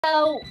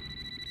So,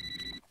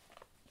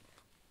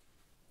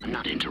 I'm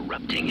not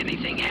interrupting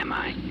anything, am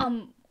I?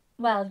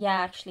 well,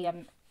 yeah, actually,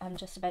 I'm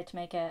just about to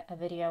make a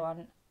video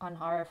on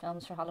horror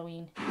films for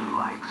Halloween. You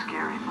like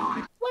scary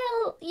movies?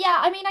 Well, yeah,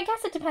 I mean, I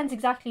guess it depends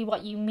exactly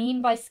what you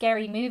mean by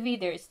scary movie.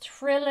 There's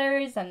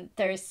thrillers, and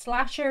there's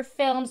slasher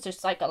films, there's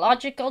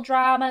psychological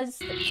dramas.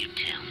 You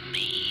tell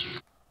me.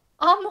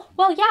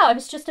 Well, yeah, I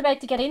was just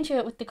about to get into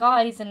it with the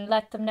guys and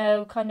let them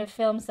know kind of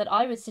films that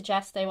I would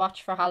suggest they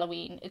watch for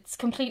Halloween. It's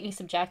completely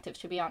subjective,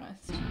 to be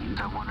honest.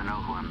 I want to know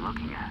who I'm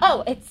looking at.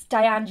 Oh, it's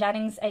Diane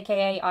Jennings,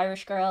 aka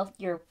Irish Girl.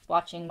 You're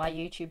watching my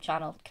YouTube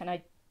channel. Can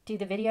I do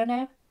the video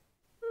now?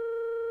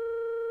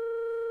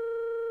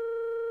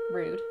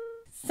 Rude.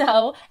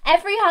 So,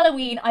 every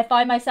Halloween I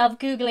find myself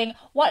Googling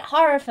what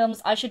horror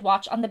films I should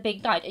watch on the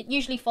big night. It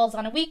usually falls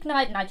on a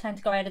weeknight and I tend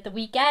to go out at the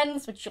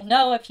weekends, which you'll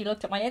know if you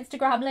looked at my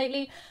Instagram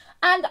lately.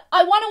 And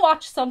I want to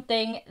watch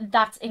something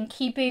that's in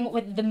keeping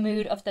with the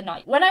mood of the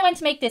night. When I went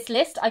to make this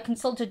list, I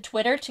consulted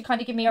Twitter to kind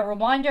of give me a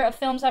reminder of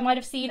films I might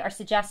have seen or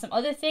suggest some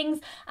other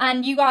things,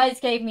 and you guys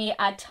gave me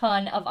a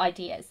ton of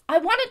ideas. I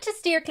wanted to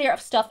steer clear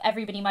of stuff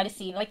everybody might have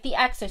seen, like The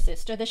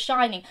Exorcist or The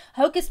Shining.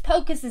 Hocus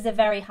Pocus is a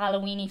very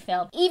Halloween-y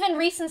film. Even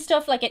recent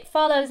stuff like It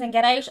Follows and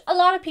Get Out, a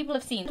lot of people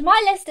have seen.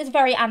 My list is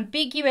very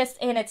ambiguous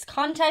in its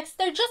context.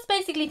 They're just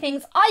basically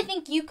things I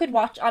think you could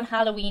watch on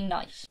Halloween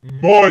night.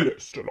 My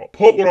list, and I'll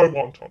put what I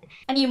want on it.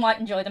 And you might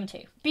enjoy them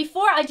too.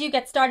 Before I do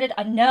get started,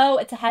 I know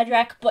it's a head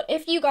wreck, but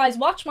if you guys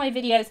watch my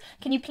videos,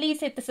 can you please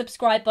hit the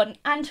subscribe button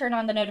and turn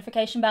on the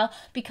notification bell,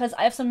 because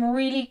I have some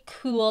really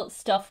cool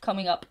stuff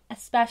coming up,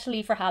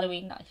 especially for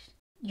Halloween night.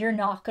 You're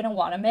not going to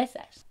want to miss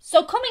it.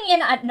 So coming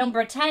in at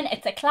number 10,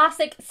 it's a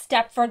classic,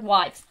 Stepford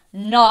Wives,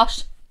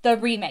 not the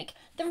remake.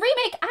 The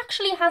remake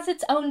actually has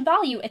its own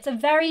value. It's a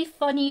very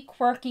funny,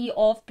 quirky,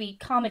 offbeat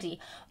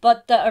comedy,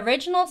 but the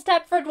original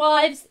Stepford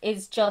Wives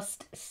is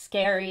just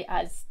scary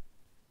as...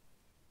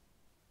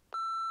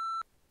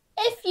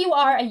 If you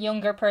are a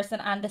younger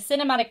person and the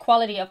cinematic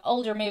quality of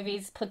older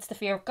movies puts the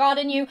fear of God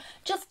in you,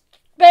 just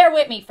bear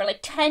with me for like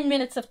 10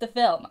 minutes of the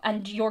film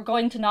and you're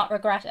going to not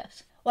regret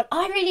it. What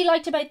I really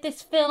liked about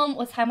this film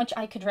was how much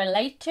I could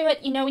relate to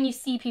it. You know, when you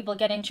see people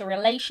get into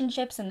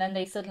relationships and then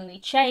they suddenly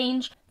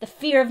change, the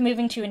fear of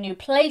moving to a new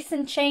place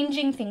and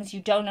changing, things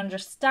you don't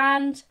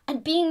understand,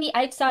 and being the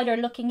outsider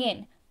looking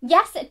in.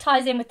 Yes, it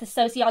ties in with the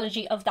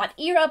sociology of that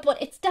era,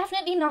 but it's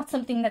definitely not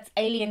something that's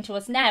alien to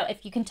us now.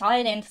 If you can tie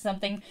it into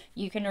something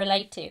you can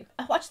relate to.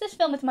 I watched this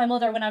film with my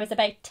mother when I was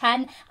about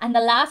 10, and the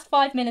last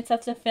 5 minutes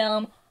of the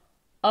film,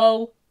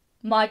 oh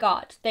my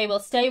god, they will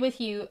stay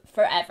with you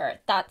forever.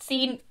 That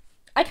scene,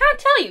 I can't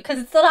tell you because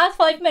it's the last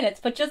 5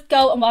 minutes, but just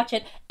go and watch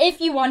it if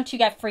you want to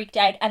get freaked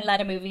out and let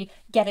a movie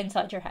get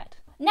inside your head.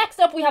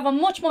 Next up, we have a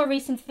much more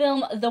recent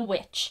film, The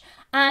Witch.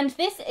 And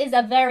this is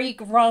a very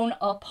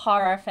grown-up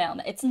horror film.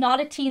 It's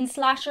not a teen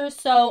slasher,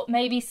 so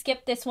maybe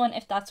skip this one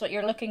if that's what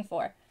you're looking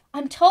for.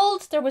 I'm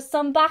told there was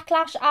some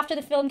backlash after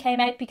the film came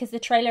out because the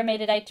trailer made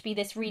it out to be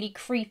this really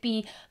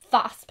creepy,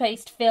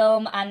 fast-paced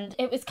film, and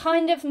it was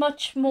kind of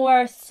much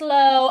more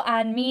slow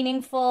and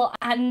meaningful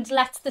and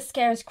lets the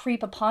scares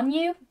creep upon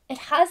you. It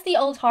has the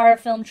old horror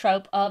film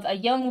trope of a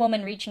young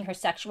woman reaching her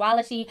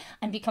sexuality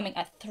and becoming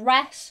a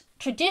threat.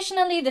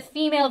 Traditionally, the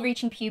female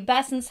reaching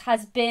pubescence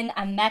has been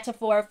a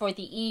metaphor for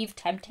the Eve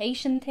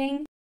temptation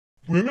thing.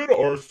 Women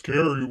are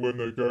scary when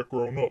they get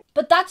grown up.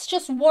 But that's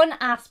just one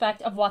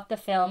aspect of what the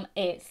film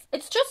is.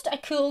 It's just a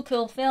cool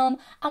film,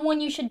 and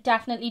one you should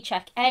definitely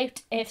check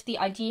out if the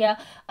idea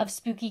of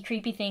spooky,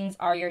 creepy things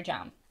are your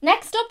jam.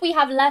 Next up, we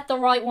have Let the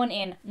Right One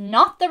In.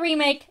 Not the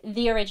remake,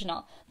 the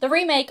original. The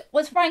remake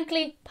was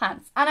frankly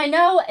pants. And I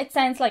know it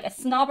sounds like a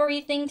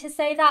snobbery thing to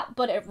say that,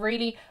 but it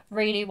really,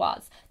 really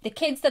was. The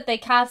kids that they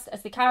cast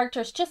as the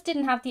characters just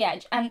didn't have the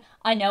edge. And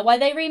I know why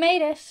they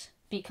remade it.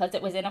 Because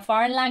it was in a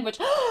foreign language.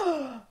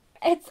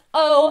 It's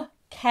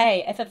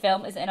okay if a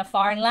film is in a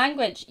foreign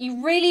language.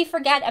 You really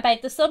forget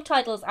about the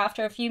subtitles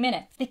after a few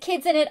minutes. The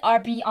kids in it are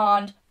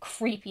beyond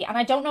creepy. And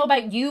I don't know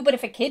about you, but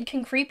if a kid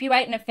can creep you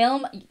out in a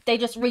film, they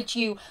just reach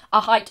you a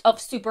height of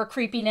super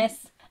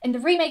creepiness. In the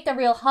remake, they're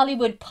real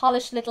Hollywood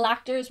polished little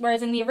actors,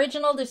 whereas in the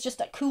original, there's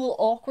just a cool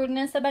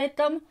awkwardness about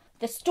them.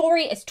 The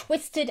story is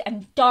twisted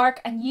and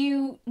dark, and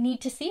you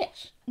need to see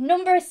it.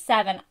 Number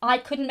 7. I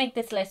couldn't make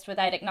this list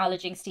without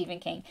acknowledging Stephen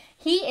King.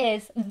 He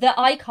is the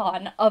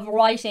icon of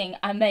writing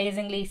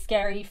amazingly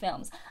scary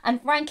films.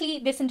 And frankly,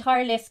 this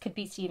entire list could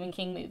be Stephen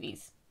King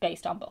movies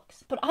based on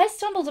books. But I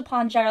stumbled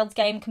upon Gerald's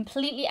Game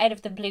completely out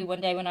of the blue one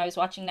day when I was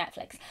watching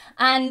Netflix.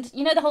 And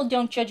you know the whole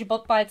don't judge a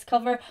book by its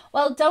cover?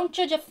 Well, don't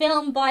judge a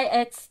film by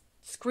its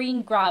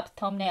screen grab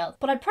thumbnail.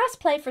 But I pressed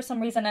play for some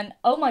reason and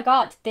oh my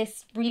god,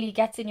 this really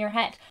gets in your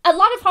head. A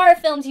lot of horror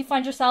films you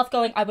find yourself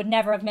going, I would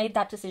never have made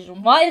that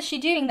decision. Why is she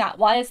doing that?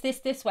 Why is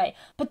this way?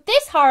 But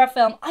this horror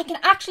film, I can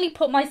actually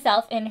put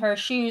myself in her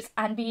shoes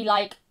and be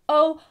like,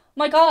 oh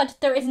my god,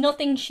 there is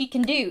nothing she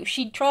can do.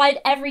 She tried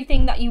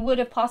everything that you would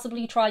have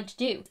possibly tried to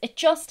do. It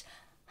just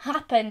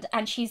happened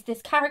and she's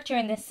this character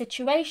in this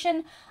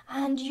situation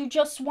and you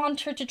just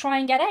want her to try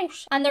and get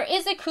out. And there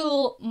is a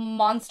cool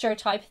monster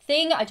type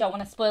thing. I don't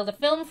want to spoil the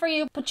film for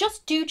you, but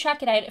just do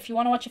check it out if you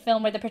want to watch a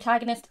film where the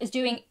protagonist is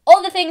doing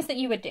all the things that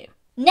you would do.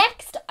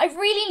 Next, I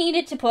really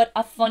needed to put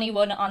a funny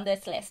one on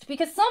this list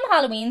because some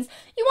Halloweens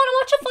you want to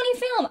watch a funny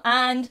film,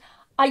 and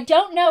I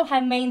don't know how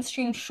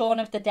mainstream Shaun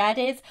of the Dead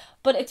is,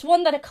 but it's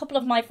one that a couple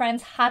of my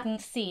friends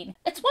hadn't seen.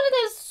 It's one of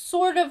those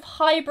sort of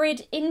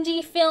hybrid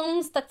indie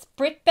films that's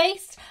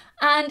Brit-based,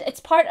 and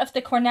it's part of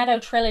the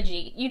Cornetto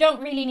trilogy. You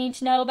don't really need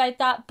to know about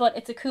that, but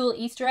it's a cool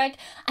Easter egg,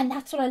 and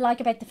that's what I like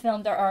about the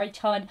film. There are a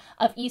ton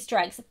of Easter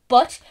eggs,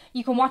 but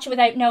you can watch it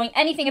without knowing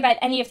anything about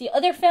any of the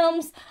other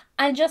films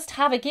and just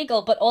have a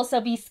giggle, but also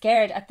be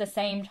scared at the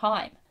same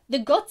time. The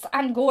guts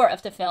and gore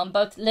of the film,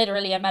 both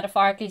literally and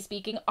metaphorically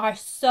speaking, are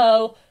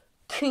so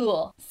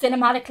cool.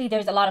 Cinematically,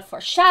 there's a lot of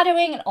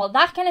foreshadowing and all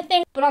that kind of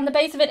thing, but on the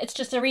base of it, it's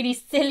just a really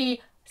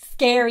silly,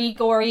 scary,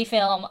 gory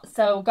film.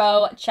 So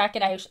go check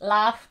it out,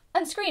 laugh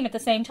and scream at the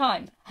same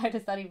time. How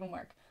does that even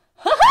work?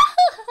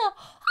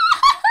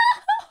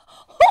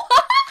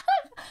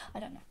 I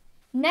don't know.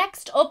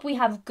 Next up, we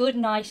have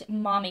Goodnight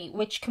Mommy,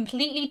 which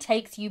completely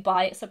takes you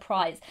by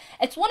surprise.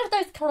 It's one of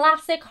those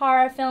classic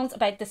horror films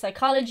about the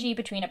psychology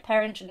between a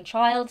parent and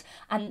child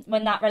and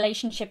when that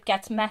relationship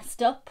gets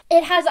messed up.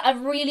 It has a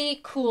really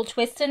cool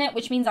twist in it,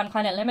 which means I'm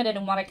kind of limited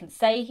in what I can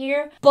say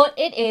here, but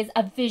it is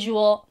a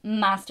visual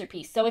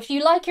masterpiece. So if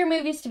you like your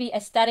movies to be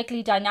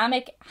aesthetically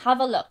dynamic, have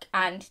a look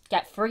and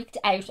get freaked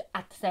out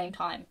at the same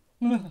time.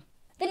 The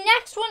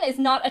next one is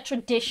not a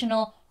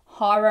traditional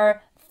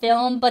horror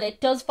film, but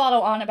it does follow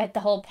on about the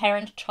whole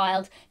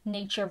parent-child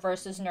nature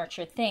versus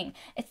nurture thing.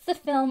 It's the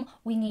film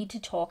We Need to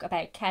Talk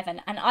About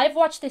Kevin, and I've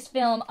watched this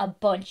film a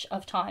bunch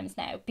of times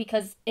now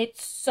because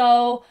it's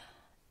so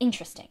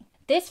interesting.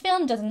 This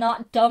film does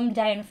not dumb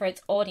down for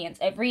its audience.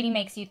 It really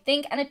makes you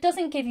think, and it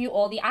doesn't give you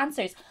all the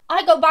answers.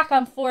 I go back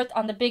and forth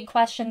on the big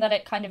question that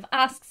it kind of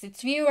asks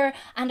its viewer,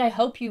 and I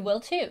hope you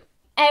will too.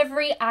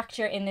 Every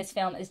actor in this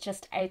film is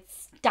just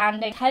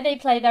outstanding. How they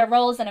play their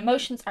roles and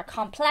emotions are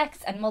complex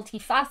and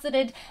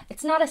multifaceted.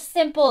 It's not a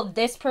simple,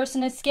 this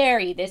person is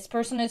scary, this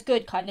person is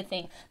good kind of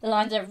thing. The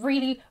lines are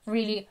really,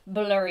 really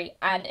blurry,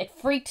 and it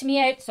freaked me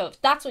out. So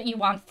if that's what you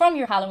want from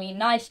your Halloween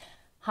night,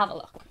 have a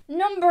look.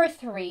 Number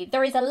 3,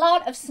 there is a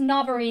lot of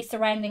snobbery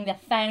surrounding the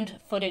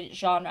found footage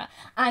genre.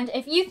 And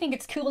if you think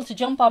it's cool to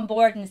jump on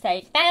board and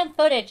say, found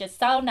footage is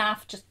so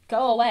naff, just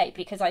go away,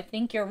 because I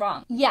think you're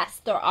wrong. Yes,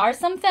 there are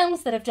some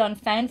films that have done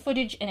found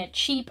footage in a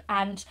cheap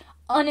and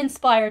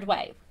uninspired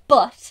way,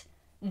 but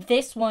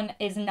this one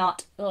is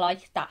not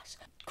like that.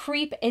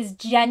 Creep is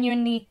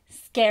genuinely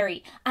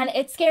scary, and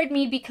it scared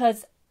me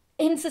because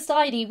in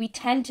society we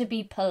tend to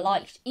be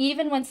polite,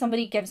 even when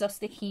somebody gives us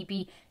the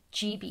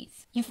heebie-jeebies.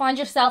 You find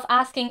yourself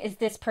asking, is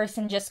this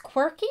person just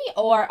quirky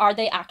or are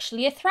they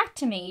actually a threat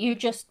to me? You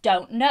just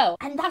don't know.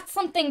 And that's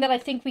something that I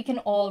think we can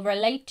all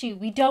relate to.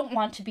 We don't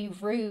want to be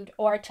rude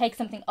or take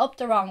something up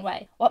the wrong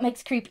way. What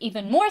makes Creep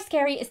even more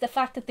scary is the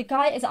fact that the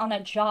guy is on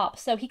a job,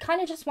 so he kind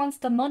of just wants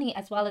the money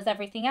as well as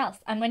everything else.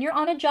 And when you're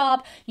on a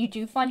job, you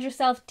do find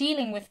yourself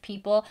dealing with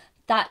people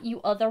that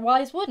you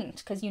otherwise wouldn't,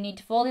 because you need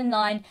to fall in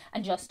line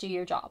and just do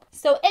your job.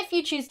 So if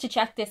you choose to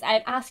check this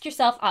out, ask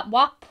yourself, at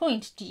what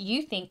point do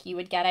you think you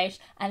would get out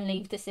and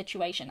leave the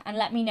situation? And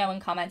let me know in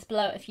comments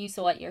below if you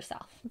saw it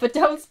yourself. But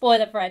don't spoil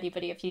it for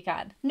anybody if you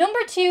can. Number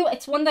 2,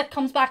 it's one that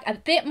comes back a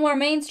bit more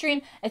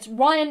mainstream. It's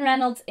Ryan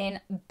Reynolds in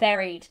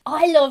Buried.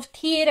 I love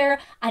theatre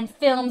and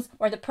films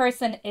where the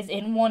person is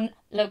in one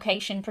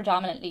location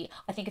predominantly.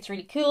 I think it's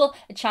really cool.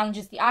 It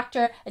challenges the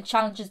actor, it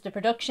challenges the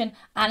production,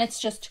 and it's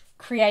just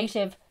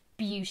creative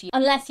beauty,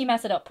 unless you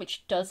mess it up,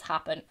 which does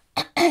happen.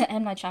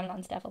 And my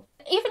Shyamalan's devil.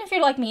 Even if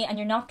you're like me and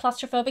you're not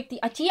claustrophobic,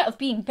 the idea of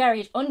being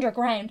buried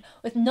underground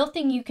with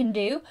nothing you can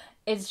do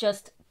is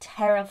just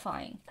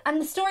terrifying.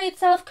 And the story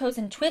itself goes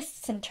in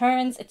twists and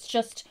turns. It's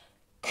just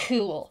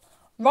cool.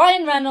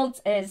 Ryan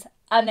Reynolds is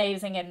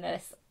amazing in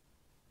this.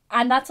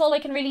 And that's all I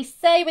can really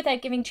say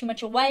without giving too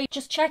much away.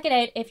 Just check it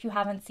out if you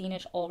haven't seen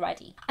it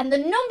already. And the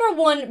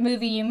number 1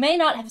 movie you may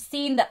not have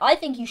seen that I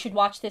think you should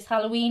watch this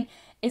Halloween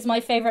is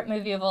my favourite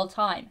movie of all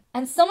time.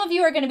 And some of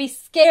you are going to be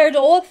scared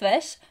off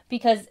it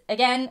because,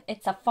 again,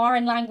 it's a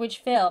foreign language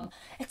film.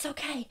 It's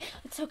okay,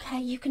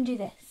 you can do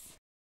this.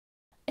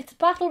 It's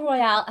Battle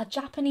Royale, a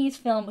Japanese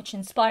film which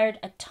inspired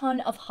a ton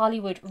of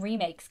Hollywood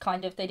remakes,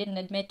 kind of. They didn't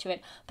admit to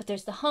it. But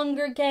there's The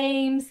Hunger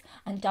Games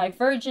and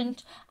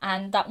Divergent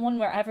and that one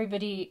where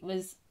everybody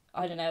was,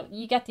 I don't know,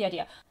 you get the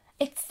idea.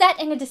 It's set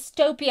in a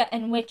dystopia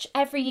in which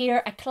every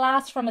year a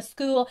class from a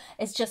school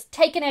is just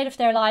taken out of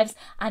their lives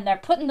and they're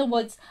put in the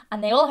woods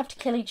and they all have to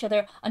kill each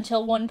other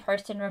until one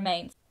person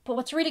remains. But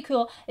what's really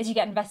cool is you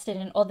get invested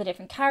in all the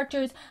different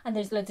characters and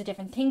there's loads of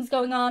different things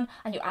going on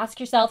and you ask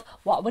yourself,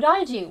 what would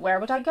I do? Where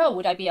would I go?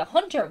 Would I be a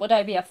hunter? Would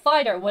I be a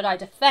fighter? Would I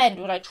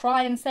defend? Would I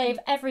try and save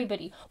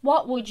everybody?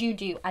 What would you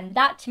do? And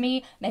that to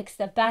me makes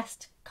the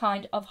best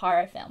kind of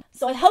horror film.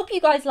 So I hope you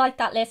guys like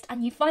that list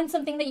and you find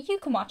something that you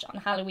can watch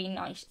on Halloween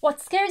night.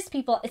 What scares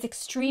people is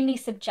extremely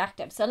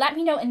subjective, so let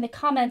me know in the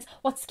comments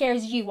what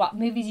scares you, what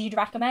movies you'd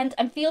recommend,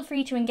 and feel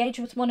free to engage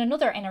with one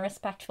another in a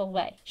respectful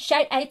way.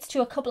 Shout outs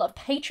to a couple of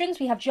patrons.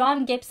 We have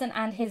Jon Gibson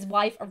and his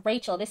wife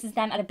Rachel. This is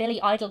them at a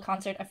Billy Idol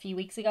concert a few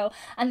weeks ago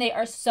and they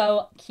are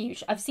so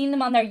cute. I've seen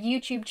them on their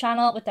YouTube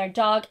channel with their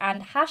dog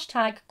and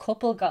hashtag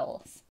couple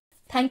goals.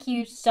 Thank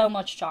you so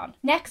much, Jon.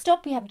 Next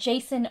up, we have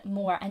Jason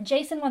Moir, and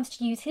Jason wants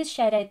to use his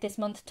shout out this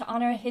month to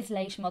honour his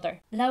late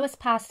mother. Lois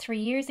passed 3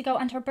 years ago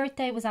and her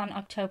birthday was on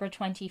October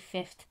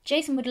 25th.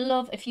 Jason would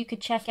love if you could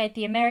check out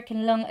the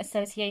American Lung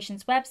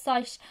Association's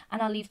website,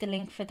 and I'll leave the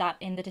link for that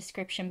in the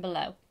description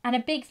below. And a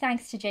big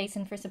thanks to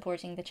Jason for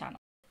supporting the channel.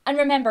 And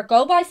remember,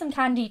 go buy some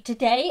candy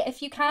today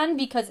if you can,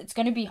 because it's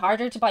going to be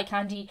harder to buy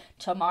candy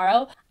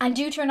tomorrow. And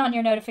do turn on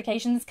your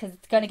notifications because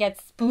it's going to get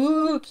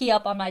spooky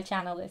up on my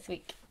channel this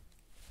week.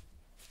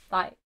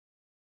 Bye.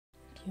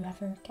 Do you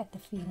ever get the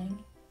feeling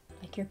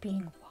like you're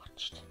being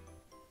watched?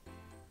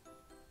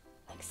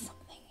 Like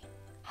something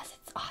has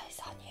its eyes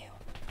on you?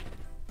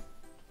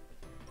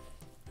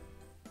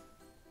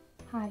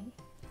 Hi.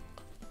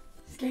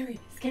 Scary,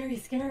 scary,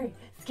 scary,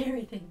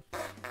 scary thing.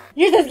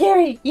 You're so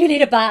scary! You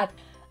need a bath.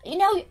 You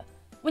know,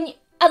 when you...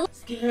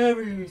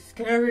 Scary,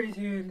 scary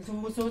things.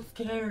 Oh, so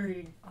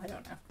scary. I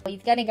don't know.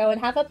 He's gonna go and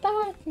have a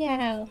bath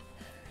now.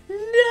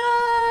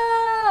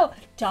 No!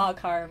 Dog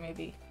horror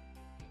movie.